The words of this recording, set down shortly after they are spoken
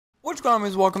What's going on,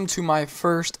 guys? Welcome to my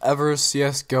first ever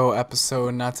CSGO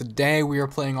episode. Now today we are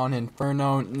playing on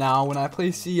Inferno. Now when I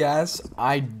play CS,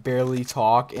 I barely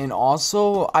talk, and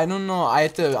also I don't know,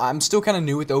 I'm still kind of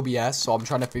new with OBS, so I'm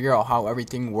trying to figure out how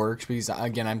everything works because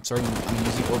again I'm using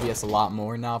OBS a lot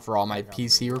more now for all my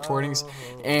PC recordings,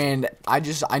 and I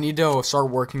need to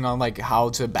start working on like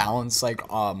how to balance like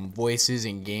voices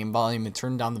and game volume and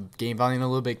turn down the game volume a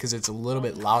little bit because it's a little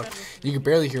bit loud. You can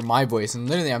barely hear my voice, and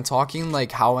literally I'm talking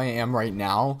like how I am right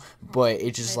now, but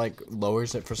it just like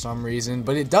lowers it for some reason.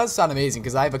 But it does sound amazing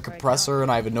because I have a compressor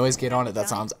and I have a noise gate on it that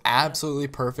sounds absolutely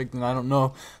perfect, and I don't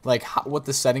know like what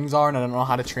the settings are, and I don't know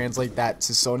how to translate that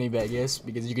to Sony Vegas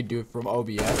because you could do it from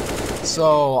OBS.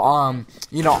 So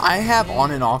you know, I have on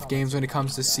and off games when it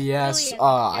comes to CS.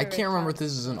 I can't remember if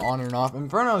this is an on or an off.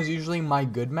 Inferno is usually my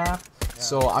good map,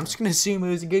 so I'm just gonna assume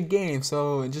it was a good game,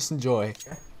 so just enjoy.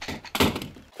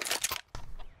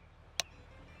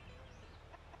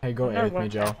 Hey, go A with me,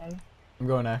 Joe. I'm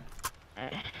going A.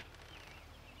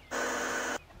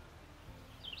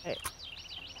 They're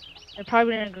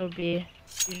probably gonna go B.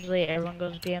 Usually everyone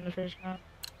goes B in the first round.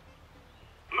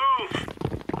 Move!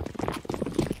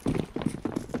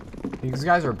 These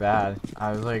guys are bad.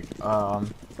 I was like, not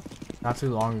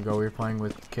too long ago we were playing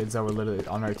with kids that were literally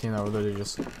on our team that were literally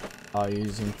just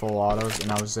using full autos,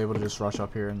 and I was able to just rush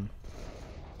up here and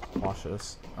watch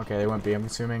this. Okay, they went B, I'm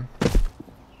assuming.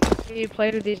 Have you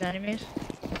played with these enemies?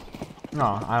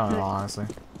 No, I don't know, honestly.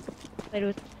 Played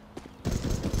with.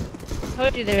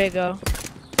 Told you, there we go.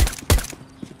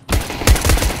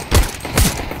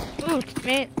 Ooh,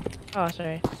 mate. Oh,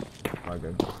 sorry. Oh,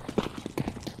 good.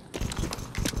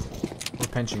 We're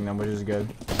pinching them, which is good.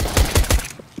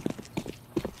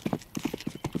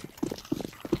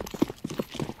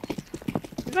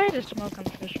 You might just smoke on the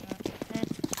first round.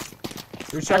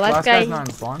 Dude, check, last guy's not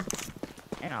in spawn.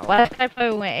 You know, last guy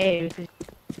probably went A because.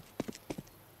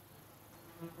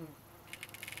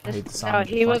 I hate the sound. No,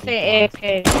 he wasn't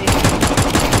AFK. He's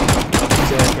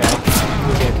AFK.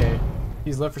 He's AFK.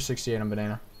 He's left for 68 on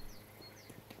banana.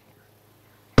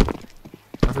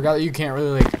 I forgot that you can't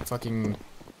really like fucking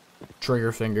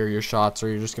trigger finger your shots, or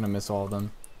you're just gonna miss all of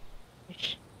them. Yo,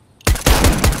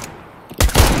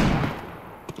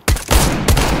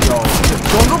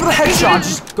 don't go for the headshot.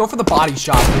 Just go for the body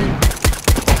shot, dude.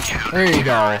 There you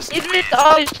go. He missed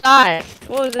all his shots.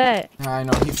 What was that? I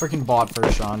know, he freaking bought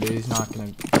first shot, dude. He's not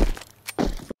gonna.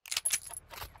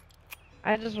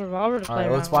 I just revolver to play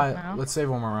Alright, now. let's save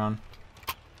one more round.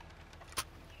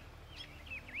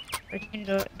 Our team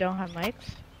don't have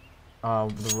mics?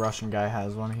 The Russian guy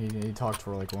has one. He talked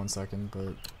for like 1 second,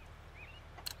 but.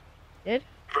 Did?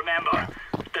 Remember,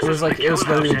 It was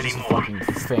literally just a fucking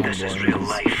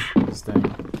fanboy his thing.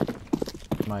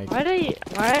 Mike. Why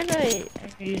are they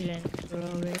using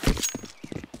revolver?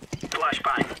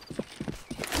 Flashbang.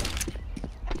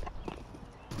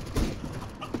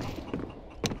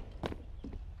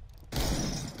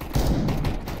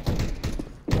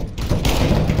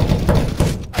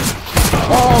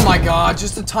 Oh my god,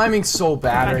 just the timing's so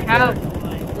bad right there.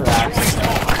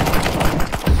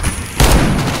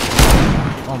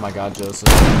 Oh my god, Joseph.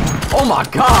 Oh my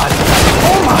god!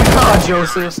 Oh my god,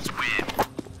 Joseph!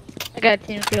 I got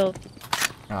team killed.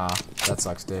 Ah, that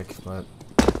sucks dick, but...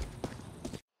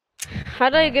 How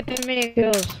did I get that many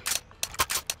kills?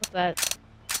 What's that?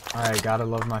 Alright, gotta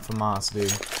love my FAMAS,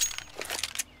 dude.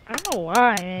 I don't know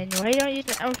why, man. Why you don't use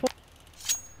the M4?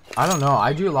 I don't know,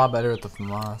 I do a lot better at the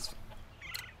FAMAS.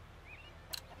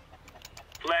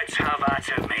 Let's have at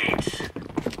it, mates.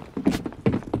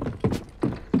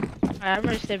 Alright, I'm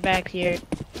gonna sit back here.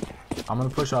 I'm gonna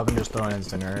push up and just throw an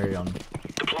incendiary on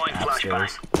Deploying flashbang.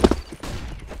 upstairs.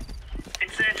 You can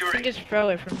Incendiary. just throw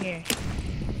it from here.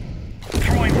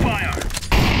 Throwing fire.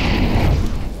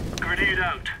 Grenade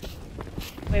out.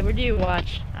 Wait, where do you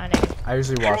watch on it? I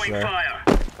usually watch Throwing there. fire.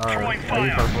 Throwing Are you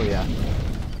fire. purple? Yeah.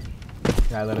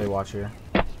 Yeah, I literally watch here.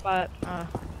 Spot,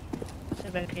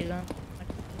 sit back here then.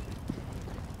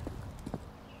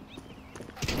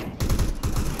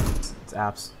 It's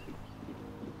apps.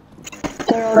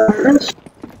 They're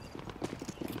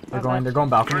They're going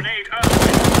balcony. Grenade out.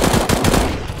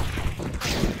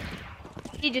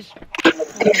 He just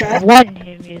one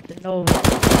hit me with the Nova.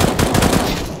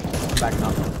 I'm backing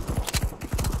up.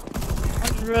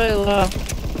 One's really low.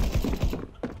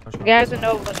 The guy's a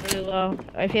Nova's really low.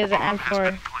 If he has an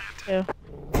M4 too.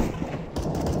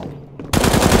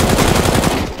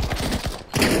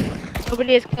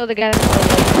 Nobody has killed the guy in the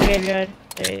Nova. Very good.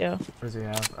 There you go. What does he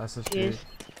have? SSG.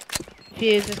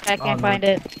 Fuse. This guy can't find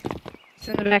it. It's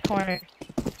in the back corner.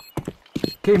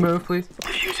 Can you move, please?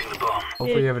 Defusing the bomb.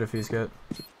 Hopefully you have a defuse kit.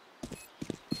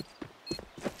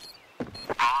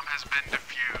 Bomb has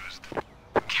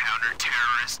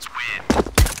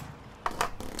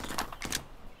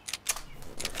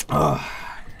Ugh.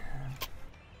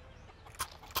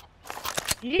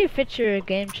 You need to fix your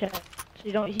game chat so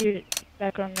you don't hear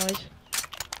background noise.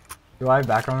 Do I have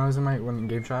background noise in my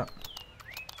game chat?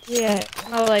 Yeah,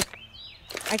 no, like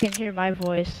I can hear my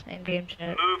voice in game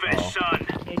chat. Move it, Oh. son.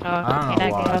 You talk, I don't know and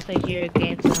I why. can also hear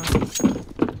game sound.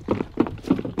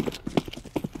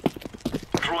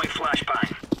 Throwing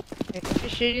flashbang. If you're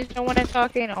shooting someone and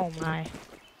talking, oh my.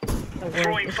 The worst.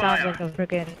 Throwing It sounds fire. like a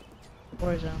freaking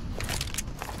war zone.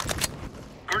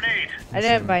 Grenade. I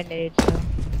didn't buy nades, so.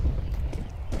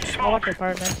 I watch Smoke.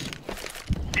 apartments.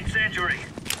 Incendiary.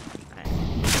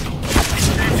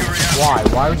 Incendiary out. Why?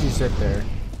 Why would you sit there?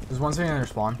 There's one sitting in their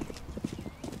spawn.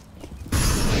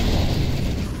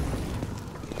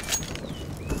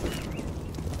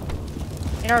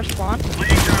 In our spawn?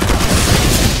 Laying down.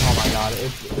 Oh my god,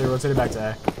 they rotated back to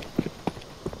A.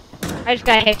 I just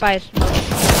got hit by a smoke.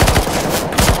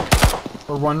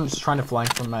 Or one's trying to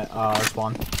flank from our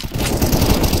spawn.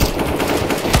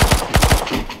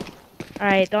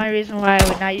 Alright, the only reason why I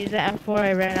would not use the M4,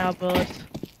 I ran out of bullets.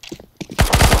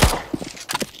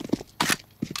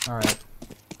 Alright.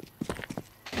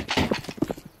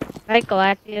 Like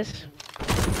Galactus.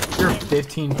 You're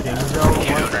 15 pings, Joe?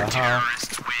 What the hell?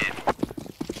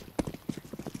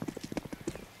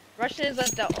 Russia is like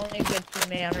the only good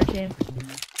teammate on our team.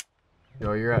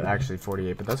 Yo, you're at actually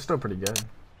 48, but that's still pretty good.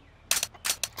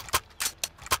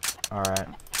 Alright.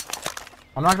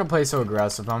 I'm not gonna play so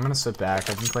aggressive. I'm gonna sit back.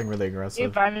 I've been playing really Can you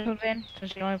aggressive. buy me something?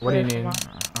 Since you only What do you play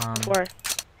need? Or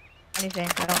anything.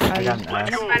 I got an I S.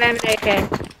 don't have an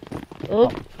AK.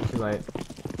 Oop. Too late.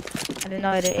 I didn't know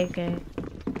I had an AK.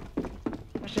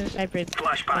 I should have sniped.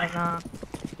 Flashbang. Nah.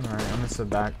 Alright, I'm gonna sit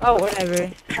back. Oh, whatever.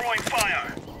 Throwing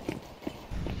fire.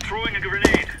 Throwing a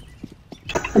grenade.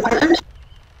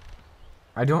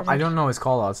 I don't know his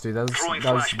callouts, dude. That Throwing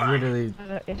was flashbang. literally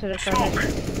Into the Smoke.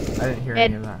 front. I didn't hear Mid.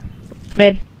 any of that.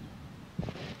 Mid.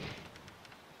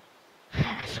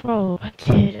 Scroll,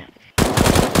 dude.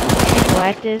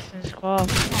 Galactus and Squall.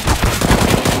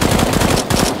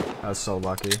 I was so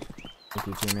lucky. Thank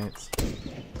you, teammates.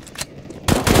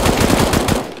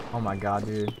 Oh my god,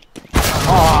 dude.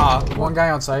 Ah, one guy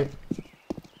on site.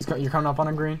 You're coming up on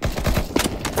a green.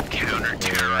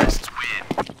 Counter-terrorists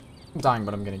win. I'm dying,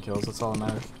 but I'm getting kills. That's all that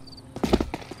matters.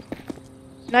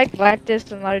 Like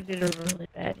Galactus and a lot of dudes are really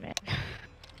bad, man.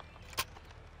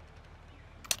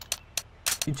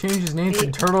 He changed his name to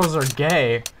Turtles Are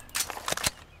Gay.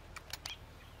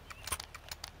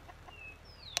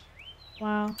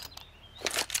 Wow.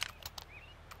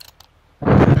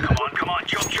 Come on,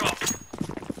 jump.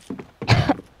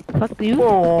 Fuck you.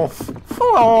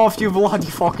 Fall off, you bloody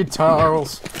fucking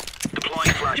turtles. Deploying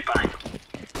flashbang.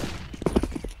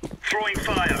 Throwing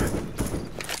fire.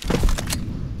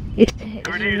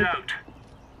 Grenade out.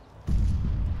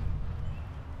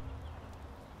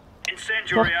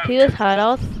 Incendiary Fuck out. you, hot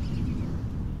out.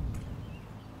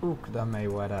 Ook, dat may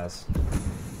wet ass.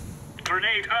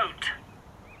 Grenade out.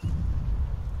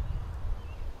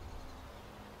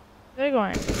 Where are you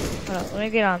going? Hold up, let me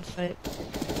get on site.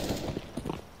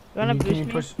 You wanna Can you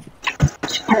boost me?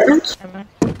 push? Never mind.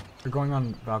 You're going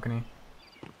on balcony.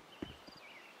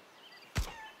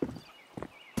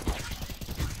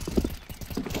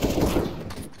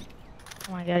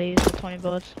 Oh my god, I used the 20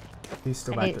 bullets. He's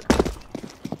still I back need- there.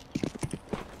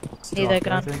 Still that up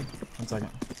there, I gun. think. 1 second.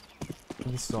 I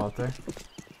think he's still out there.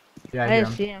 Yeah, I I hear didn't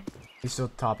him. see him. He's still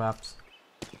top apps.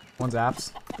 One's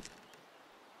apps.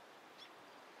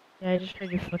 Yeah, I just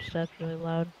heard your footsteps really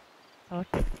loud. Talk.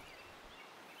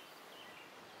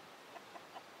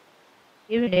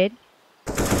 You did.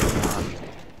 I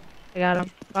got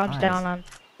him. Bombs Nice. down on.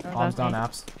 Bombs down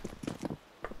balcony. apps.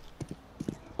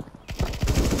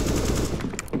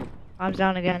 Bombs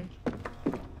down again.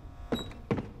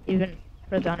 Even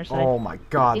further on our side. Oh my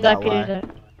god, He that got way. Peter's.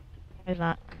 He's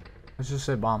not. Let's just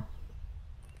say bomb.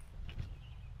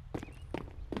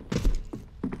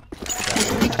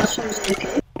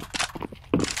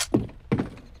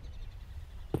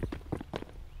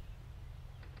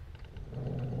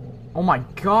 Oh my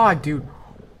god, dude.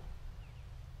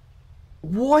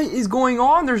 What is going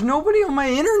on? There's nobody on my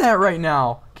internet right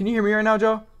now. Can you hear me right now,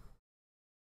 Joe?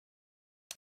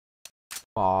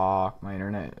 Fuck, my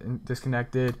internet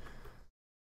disconnected.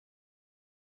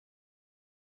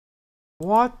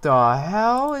 What the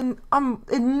hell? And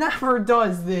it never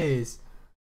does this.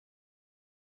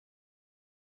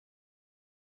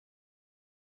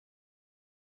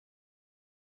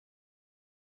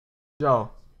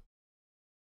 Joe.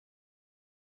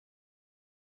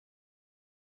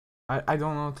 I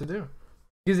don't know what to do.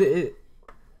 Because it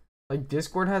like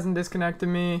Discord hasn't disconnected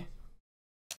me.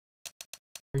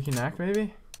 Reconnect,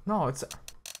 maybe? No, it's...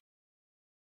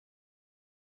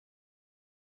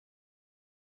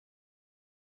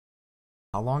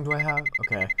 How long do I have?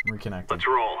 Okay, I'm reconnected. Let's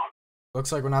roll.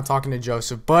 Looks like we're not talking to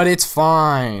Joseph, but it's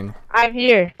fine. I'm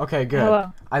here. Okay, good.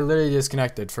 Hello. I literally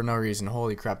disconnected for no reason.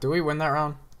 Holy crap. Did we win that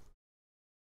round?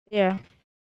 Yeah.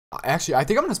 Actually, I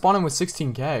think I'm gonna spawn in with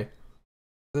 16k.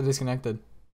 They're disconnected.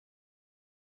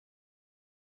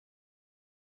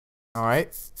 Alright.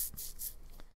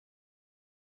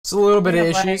 It's a little bit of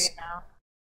issues.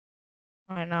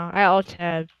 I know. I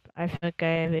alt-tab. I feel like I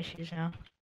have issues now.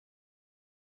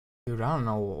 Dude, I don't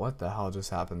know what the hell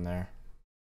just happened there.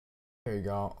 There you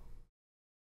go.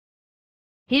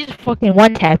 He just fucking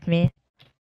one-tapped me.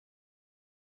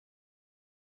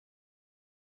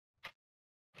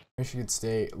 Michigan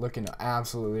State looking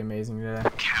absolutely amazing today.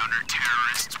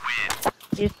 Counter-terrorists win.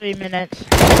 Here's 3 minutes.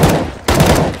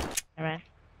 Alright.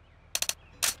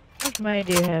 How much money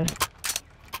do you have?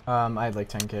 I had like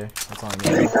 10k. That's all I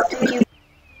need.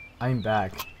 I'm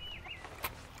back.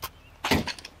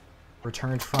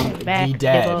 Returned from the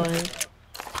dead.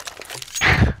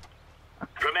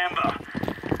 Remember,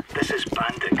 this is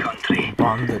bandit country.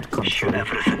 Bandit country. Shoot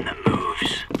everything that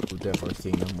moves. Shoot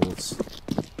everything that moves.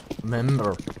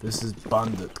 Remember, this is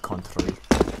bandit country.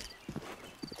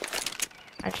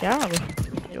 Actually, I don't know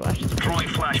if you watch this. Throwing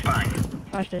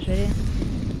flashbang. Watch this video.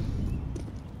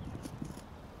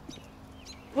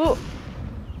 Whoa!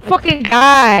 Fucking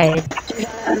guy!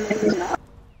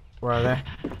 Where are they?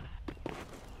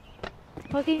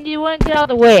 Fucking, you wouldn't get out of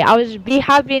the way. I was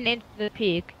hopping into the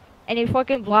peak, and he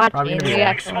fucking blocked me. And Probably he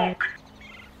gonna got Smoke.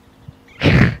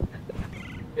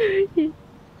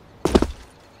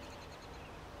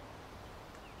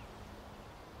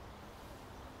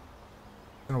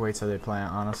 I'm gonna wait till they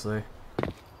plant, honestly.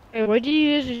 Hey, what do you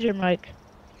use as your mic?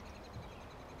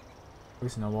 We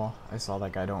snowball. I saw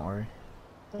that guy, don't worry.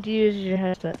 What do you use as your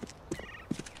headset?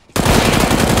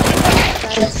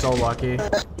 So lucky.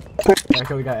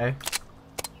 Yeah, we got A.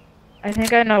 I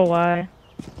think I know why.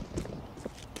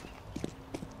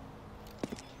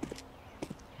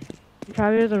 You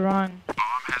probably are the wrong. Bomb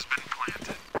has been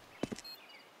planted.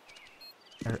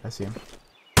 There, I see him.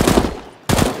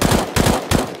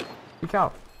 Peek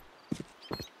out.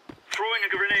 Throwing a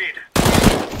grenade.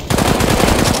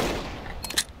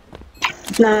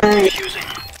 Nice. Defusing.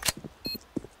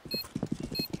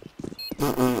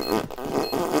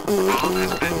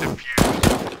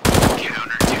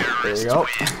 There you go.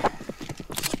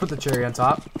 Just put the cherry on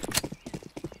top.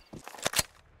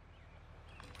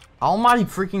 How am I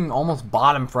freaking almost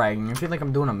bottom fragging? I feel like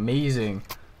I'm doing amazing.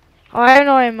 Oh, I have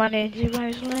no money. Do you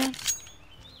guys win?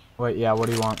 Wait, yeah, what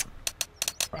do you want?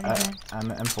 Anything. I'm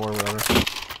M4 or whatever.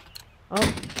 Oh,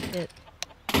 shit.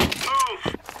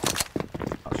 Move.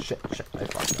 Oh shit, I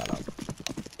fucked that up.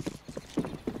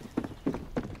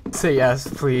 Say yes,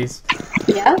 please.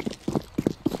 Yeah.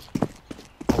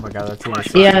 Oh my god, that team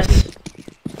is Yes.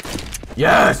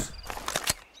 Yes!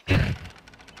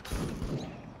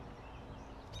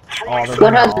 Oh, they're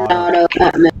What has an auto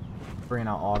at me? bringing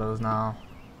out autos now.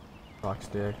 Fuck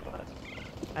stick.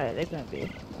 Alright, they're gonna be.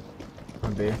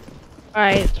 Could be.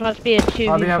 Alright, it's supposed to be a 2v5.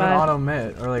 Probably have an auto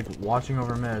mid, or like watching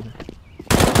over mid.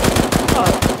 Oh.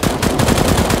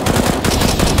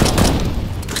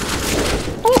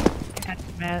 That's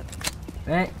mad.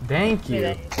 Thank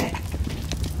you.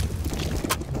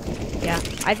 Yeah,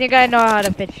 I think I know how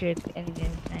to fix your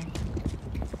in-game thing.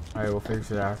 Alright, we'll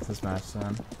fix it after this match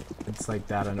then. It's like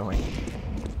that annoying.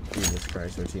 Jesus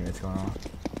Christ, our teammate's going on.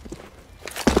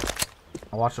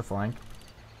 I'll watch the flank.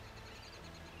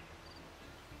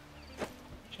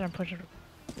 Should I push it?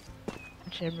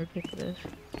 Actually, I'm ridiculous.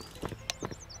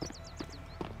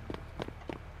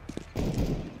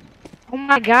 Oh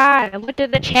my god, I looked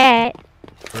at the chat.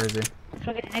 Where is he?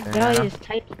 Fucking Nick Banana. Belly just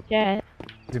typed the chat.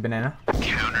 Is he banana?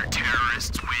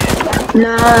 Counter-terrorists win.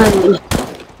 Nice.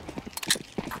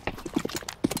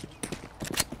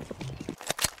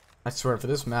 I swear, for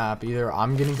this map, either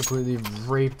I'm getting completely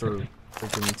raped or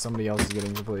freaking somebody else is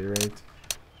getting completely raped.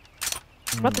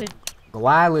 What the?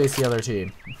 Gladly it's the other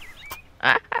team.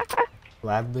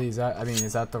 Gladly, is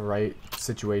that the right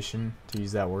situation to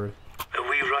use that word? Are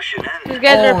we rushing in? These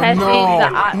guys are passing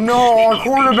the No, our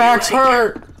quarterback's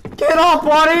hurt! Get up,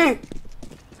 buddy!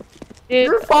 Dude,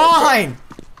 You're fine!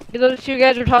 those two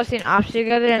guys were tossing ops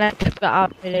together and I took the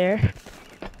op midair.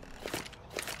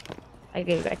 I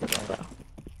gave it back to them though.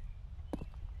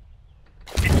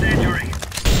 Incendiary.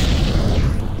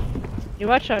 You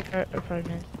watch our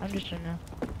apartment. I'm just trying to.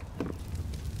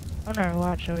 I'm gonna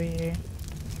watch over here.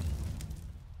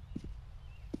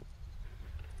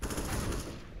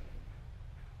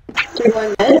 You're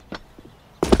going mid?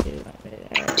 Dude,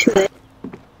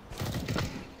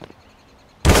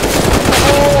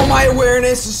 my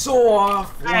awareness is so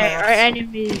off. Alright, our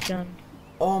enemy is done.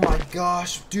 Oh my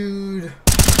gosh, dude.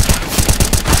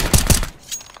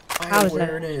 My How is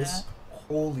awareness.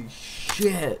 Holy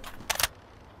shit.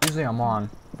 Usually I'm on,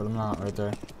 but I'm not right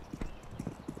there.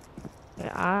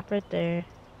 The op right there.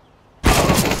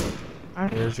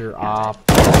 There's your op.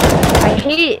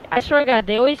 I swear to God,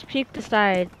 they always peek the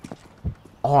side.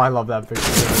 Oh, I love that picture.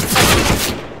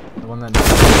 The one that.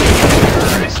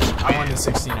 I won the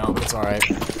 16-0, but it's alright.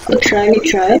 Good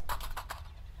try.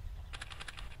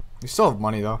 You still have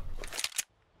money though.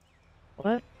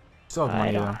 What? You still have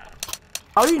money don't. though.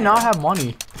 How do you not have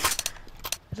money?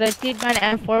 Cause I feed mine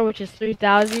M4, which is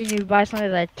 3,000. You buy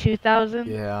something like 2,000.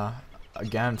 Yeah.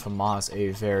 Again, Tomas, a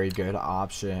very good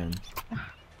option.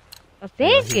 Well,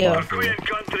 thank you. Korean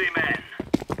countryman.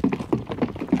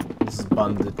 This is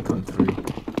Bandit Country.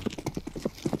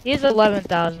 He's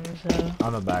 11,000, so. I'm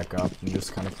gonna back up and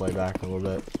just kind of play back a little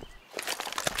bit.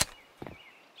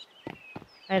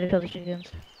 I had to kill the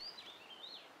chickens.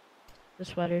 The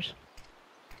sweaters.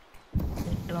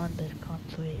 Bandit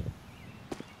country.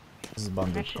 This is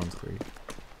Bandit Actually- Country.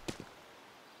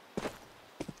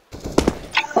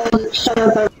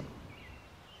 Sorry about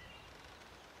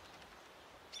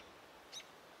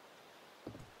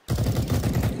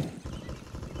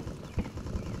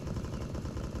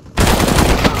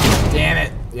Damn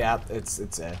it! Yeah, it's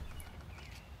A.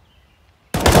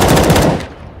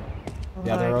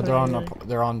 Yeah,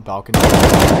 they're on balcony.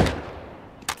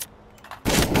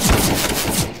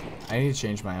 I need to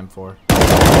change my M4.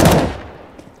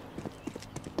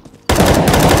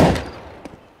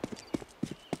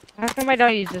 How come I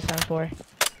don't use this M4?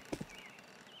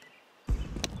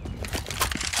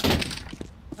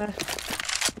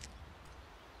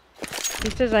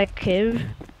 This is like Kiv.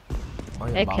 Oh,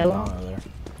 yeah, Hey, bomb kill down him. over there.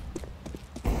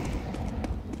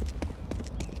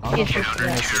 I don't know if this game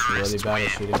is just really bad at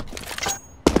shooting.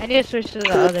 I need to switch to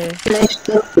the other. nice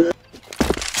stuff.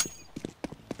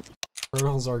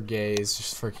 Turtles are gay is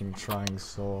just freaking trying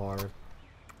so hard.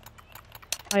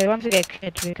 I want to get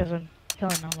kids because I'm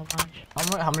killing them a bunch.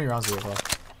 How many rounds do you have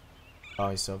left? Oh,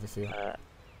 you still have a few.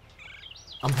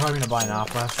 I'm probably gonna buy an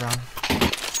op last round.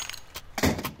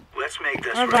 Let's make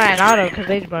this I'm gonna buy an right. auto because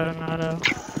they bought an auto.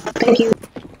 Thank you.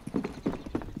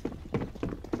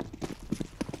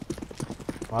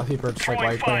 A lot of people are just like, why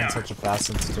are you playing such a fast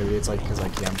sensitivity? It's like, because I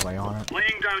can't play on it.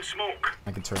 Laying down smoke.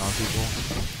 I can turn on people.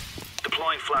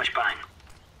 Deploying flashbang.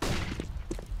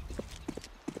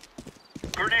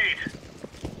 Grenade.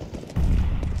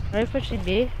 Are you pushing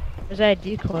B? Or is that a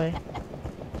decoy?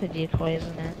 It's a decoy,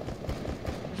 isn't it?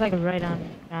 It's like right on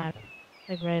map.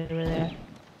 Like right over there.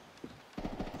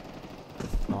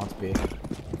 I want to be.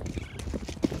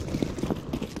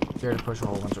 Scared to push a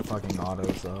whole bunch of fucking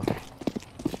autos though.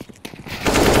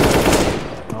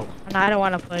 Oh. And I don't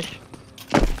want to push.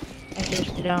 I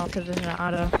just don't because there's an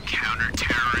auto.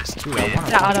 Dude, I want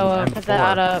That auto a up. fucking Put that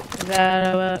auto M4. up. Put that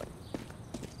auto up.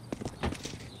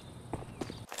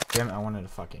 Damn it, I wanted a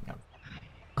fucking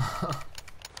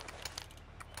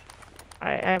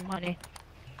I have money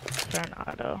for an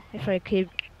auto. If I keep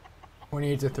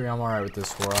 28 to 3, I'm alright with this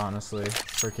score, honestly.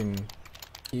 Freaking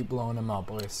keep blowing them up,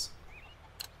 boys.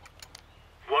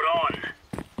 What on?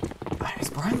 Is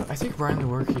Brian, I think Brian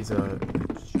Lewerke's a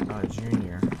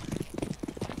junior.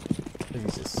 I think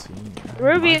he's a senior.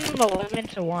 we're being 11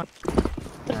 to 1.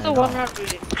 What's I the know. one round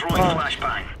beating? Throwing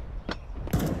flashbang.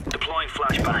 Deploying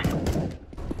flashbang.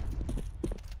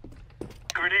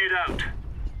 Grenade out.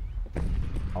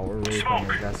 Oh, we're really playing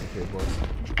aggressive here, boys.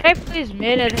 This guy plays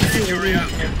mid and then he Incendiary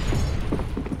out. leaves.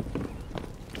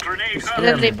 Grenade And out.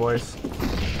 then Scare they me, boys.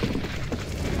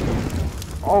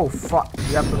 Oh, fuck.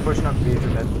 Yep, they're pushing up B for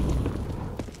mid.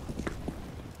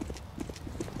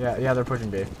 Yeah, they're pushing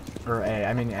B. Or A,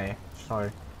 I mean A.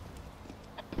 Sorry.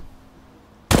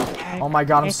 Oh my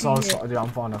god, I'm so sorry. Dude,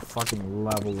 I'm on a fucking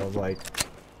level of like.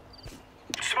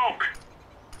 Smoke.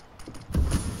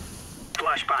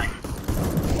 Flashbang.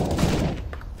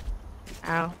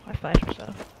 Ow, I flashed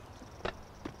myself.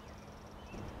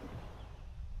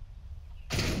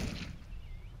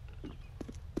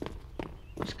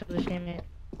 Just kill this game, man.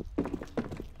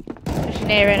 Pushing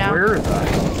A right now. Where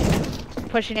the?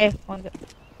 Pushing A. One go.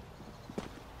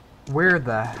 Where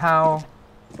the hell?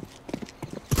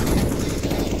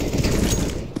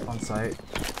 On site.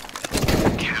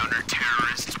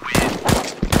 Counter-terrorists win.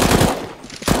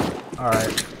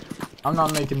 Alright. I'm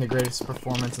not making the greatest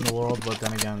performance in the world, but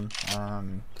then again,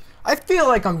 I feel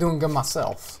like I'm doing good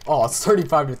myself. Oh, it's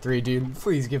 35 to 3, dude.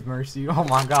 Please give mercy. Oh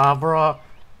my god, bro.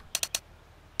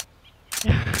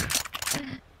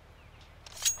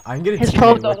 I can get a His teammate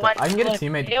total with one I can get a look,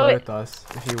 teammate to they play always- with us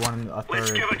if you want a Let's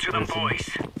third give it to them, person. boys.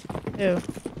 Who?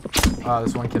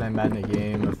 This one kid I met in a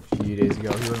game a few days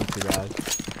ago. He wasn't too bad.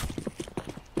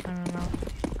 I don't know.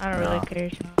 I don't really No. care.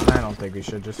 I don't think we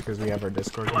should just because we have our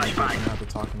Discord. We don't have to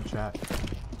talk in chat.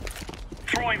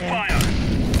 Throwing Yeah. fire.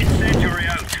 Incendiary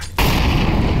out.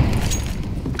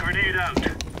 Grenade out.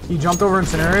 He jumped over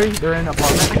incendiary. They're in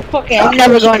apartment. Okay, I'm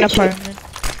never going to apartment.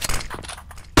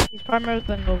 He's partnered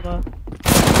with Nova.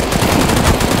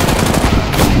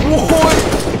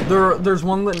 There's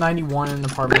one lit 91 in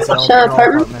apartments. What's They're that all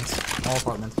apartment? apartments. All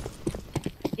apartments.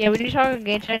 Yeah, when you talk in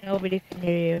game chat, nobody can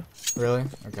hear you. Really?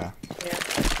 Okay. Yeah.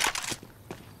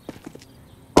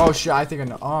 Oh shit, I think I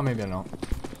know. Oh, maybe I know.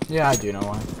 Yeah, I do know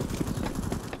why.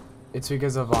 It's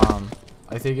because of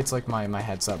I think it's like my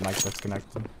headset mic that's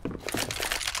connected.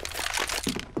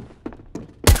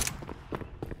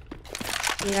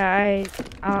 Yeah, I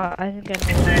think I know.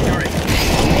 Incendiary.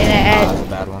 And That's a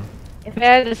bad one. if it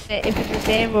had the same, if it's the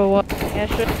same or what, yeah,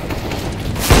 sure. I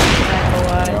know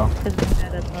why. Yeah. Because we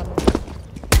had a problem.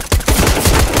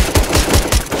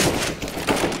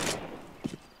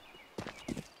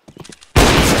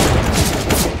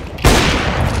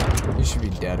 You should be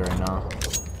dead right now.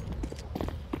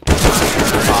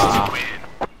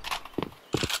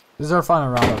 This is our final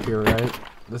round up here, right?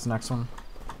 This next one.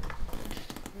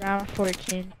 Round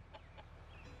 14.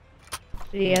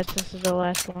 So yes, this is the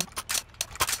last one.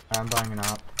 I'm buying an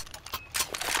op.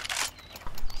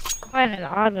 I'm buying an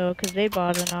auto because they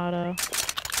bought an auto.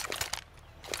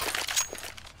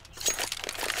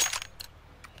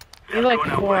 We have like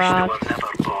Gonna 4 wish they ops. were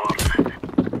never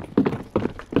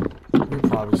born. We're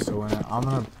probably still win it. I'm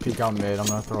gonna peek out mid. I'm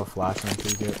gonna throw a flash and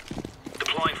peek it.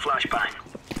 Deploying flashbang.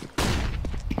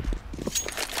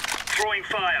 Throwing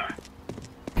fire.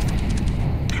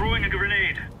 Throwing a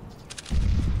grenade.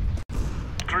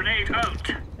 Grenade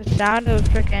out. The sound of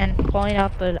freaking pulling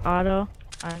out the auto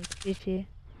on PC.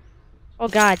 Oh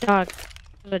god, dog.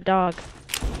 There's a dog.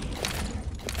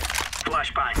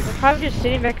 Flashbang. They're probably just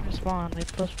sitting back in the spawn,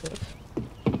 like puss.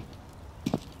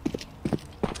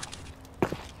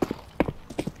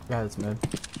 Yeah, it's mid.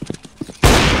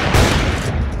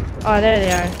 Oh, there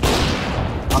they are.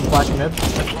 I'm flashing mid.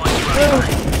 Deploying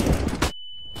flashbang.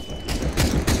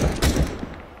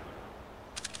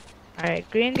 Alright,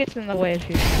 green gets in the way if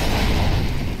you.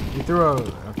 You threw a.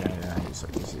 Okay, yeah, you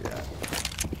see that.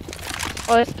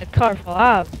 Oh, it's a colorful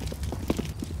up.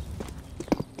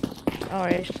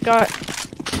 Alright, Scott.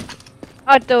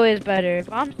 Auto is better.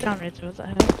 Bomb's down, it's what the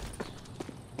hell.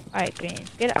 Alright, green.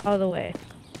 Get out of the way.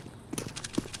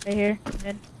 Right here.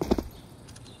 Mid.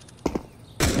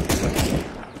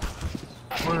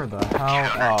 Where the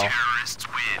hell? Oh.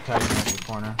 Tagging in the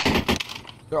corner.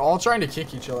 They're all trying to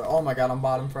kick each other. Oh my god, I'm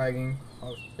bottom fragging.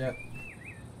 Oh shit.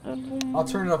 I'll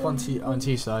turn it up on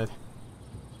T side.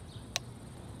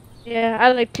 Yeah,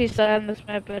 I like T-side on this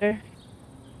map better.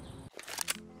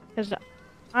 Cause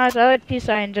honestly, I like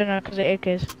T-side in general because of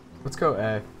AKs. Let's go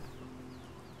A.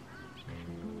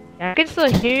 Yeah, I can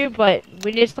still hear you, but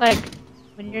when it's like,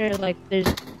 when you're like,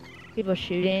 there's people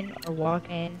shooting or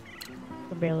walking,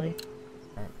 or barely.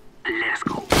 Let's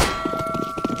go.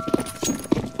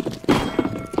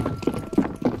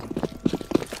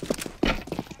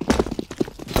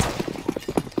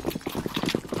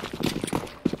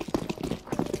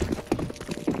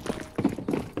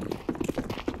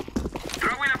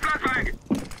 Throwing a flashbang.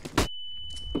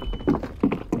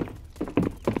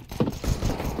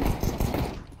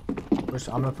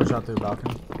 I'm gonna push out through the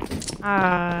balcony.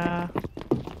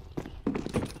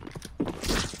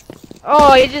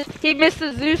 Oh, he missed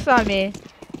the Zeus on me.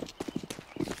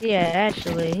 Yeah,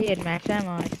 actually, he had max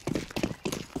ammo. I'm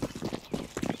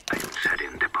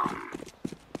setting the bomb.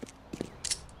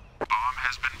 Bomb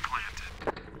has been planted.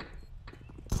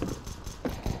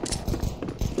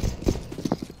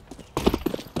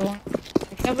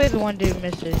 I can't believe the one dude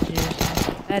missed his Zeus.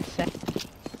 That's sad.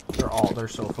 They're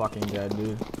so fucking dead,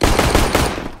 dude.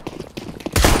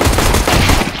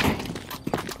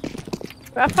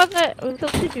 But I thought that we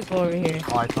killed 2 people over here.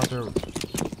 Oh, I thought they were.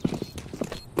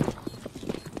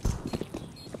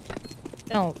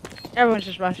 No, everyone's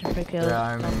just rushing for kills. Yeah,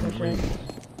 I Don't push mean, it.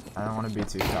 I don't want to be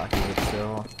too cocky, but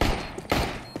still.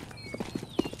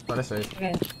 Let us safe.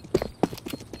 Okay.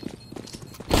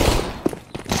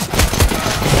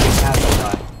 Has to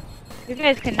die. You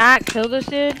guys cannot kill this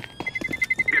dude.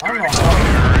 I don't know how.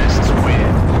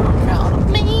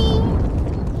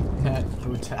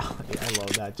 Brutality. I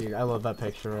love that, dude. I love that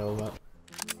picture. I love that.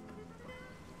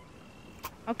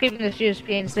 I'm keeping this USP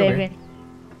and Let's go, babe. saving.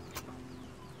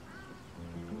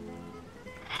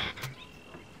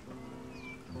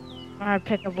 I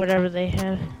pick up whatever they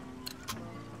have.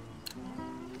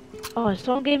 Oh,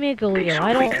 someone gave me a Galil.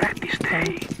 I don't.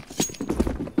 Okay.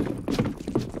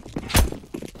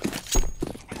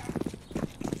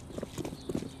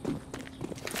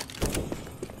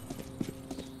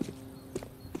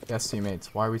 Yes,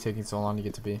 teammates. Why are we taking so long to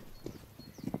get to B?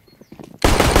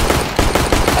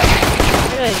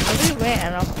 Really, nobody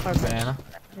ran off our Banana.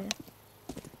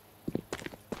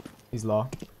 He's low.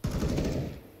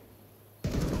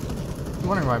 I'm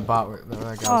wondering why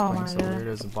that guy was playing so weird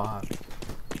as a bot.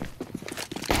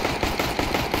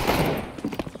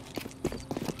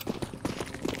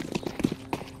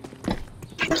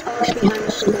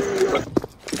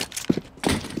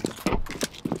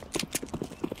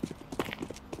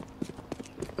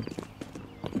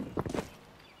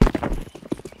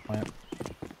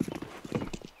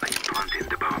 Planting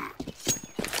the bomb.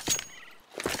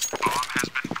 Bomb has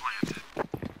been planted.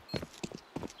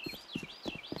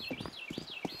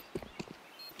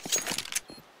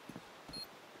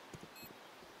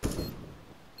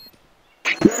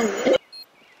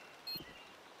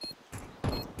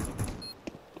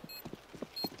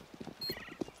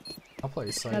 I'll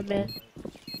play side. Not bad.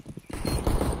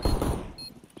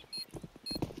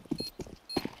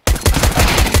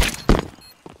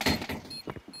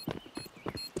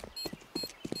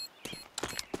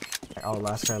 Oh,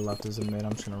 last guy left is a mid.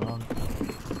 I'm just gonna run.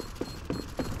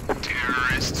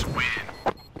 Terrorists win.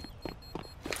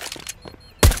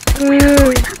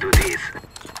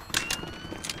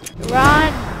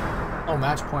 Run! Oh,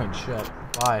 match point. Shit.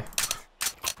 Bye.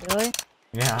 Really?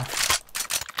 Yeah.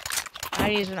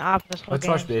 I'm using op this whole Let's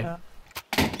game. rush B. So.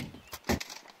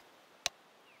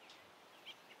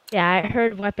 Yeah, I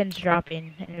heard weapons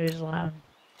dropping and it was loud.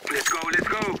 Let's go, let's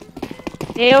go.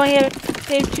 They only have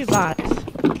saved 2 bots.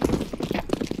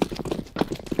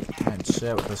 Man,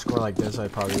 shit. With a score like this, I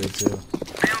probably would too.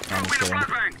 I'm just kidding.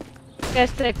 You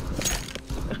guys took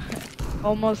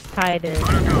almost tied it.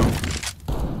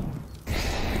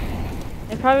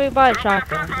 They probably bought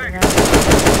shotguns. You know?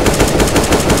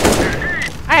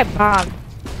 I have bomb.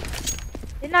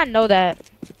 Did not know that.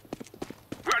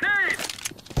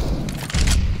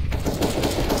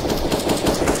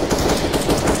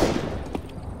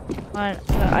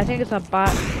 I think it's a bot.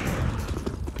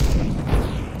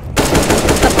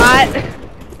 It's a bot.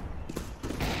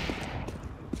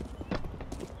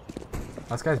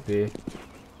 Last guy's B.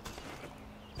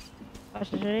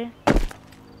 Watch the video.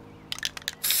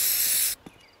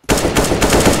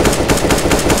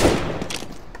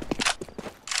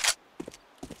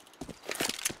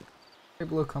 Hey,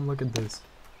 Blue, come look at this.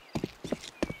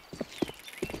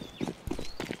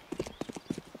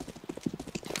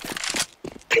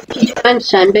 Did you find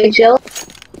Sandbags yellow?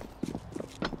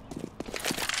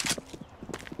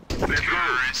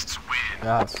 Terrorists win.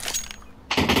 Yes.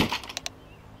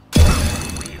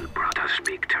 We brought us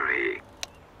victory.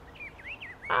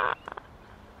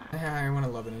 Yeah, I went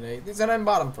 11-8. These are in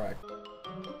bottom frag.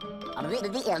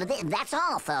 That's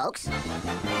all, folks.